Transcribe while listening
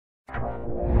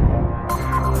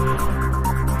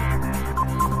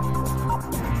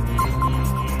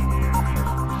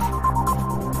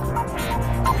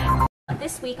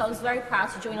this week I was very proud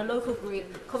to join a local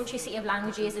group, Coventry City of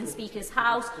Languages and Speakers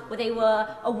House, where they were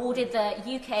awarded the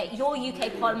Your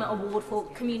UK Parliament Award for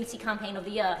Community Campaign of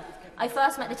the Year. I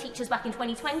first met the teachers back in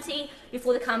 2020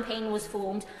 before the campaign was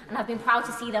formed, and I've been proud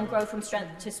to see them grow from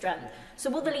strength to strength. So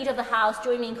will the Leader of the House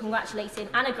join me in congratulating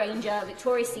Anna Granger,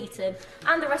 Victoria Seaton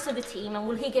and the rest of the team, and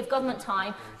will he give government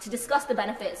time to discuss the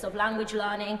benefits of language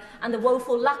learning and the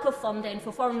woeful lack of funding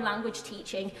for foreign language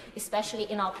teaching, especially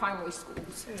in our primary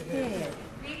schools?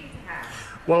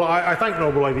 Well, I thank the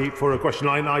Honourable Lady for her question.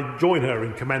 I join her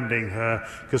in commending her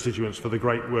constituents for the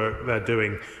great work they're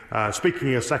doing.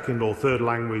 Speaking a second or third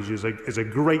language is a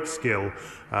great skill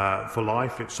for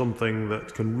life. It's something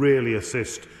that can really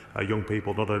assist young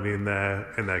people not only in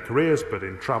their careers but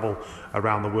in travel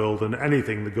around the world, and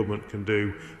anything the government can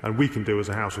do and we can do as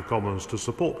a House of Commons to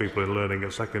support people in learning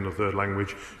a second or third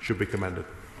language should be commended.